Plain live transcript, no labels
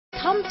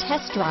Come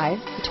test drive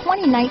the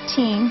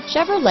 2019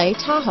 Chevrolet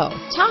Tahoe.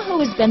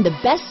 Tahoe has been the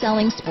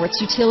best-selling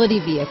sports utility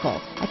vehicle,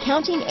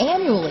 accounting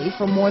annually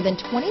for more than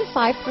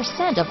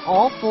 25% of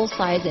all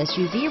full-size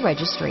SUV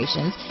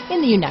registrations in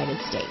the United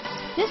States.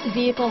 This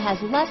vehicle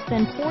has less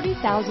than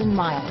 40,000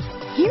 miles.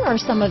 Here are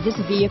some of this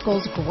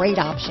vehicle's great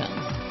options: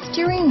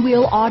 steering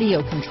wheel audio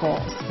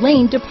controls,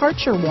 lane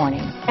departure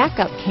warning,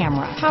 backup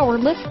camera, power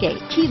liftgate,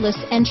 keyless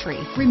entry,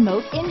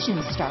 remote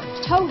engine start,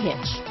 tow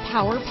hitch,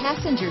 power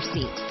passenger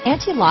seat,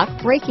 anti-lock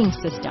braking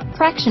system,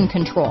 traction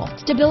control,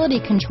 stability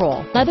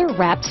control,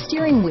 leather-wrapped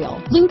steering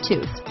wheel,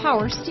 Bluetooth,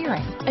 power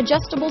steering,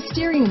 adjustable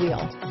steering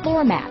wheel,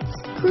 floor mats,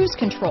 cruise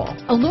control,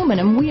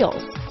 aluminum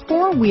wheels,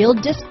 four-wheel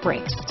disc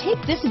brakes. Take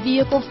this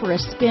vehicle for a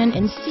spin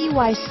and see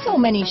why so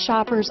many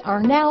shoppers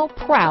are now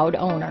proud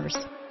owners.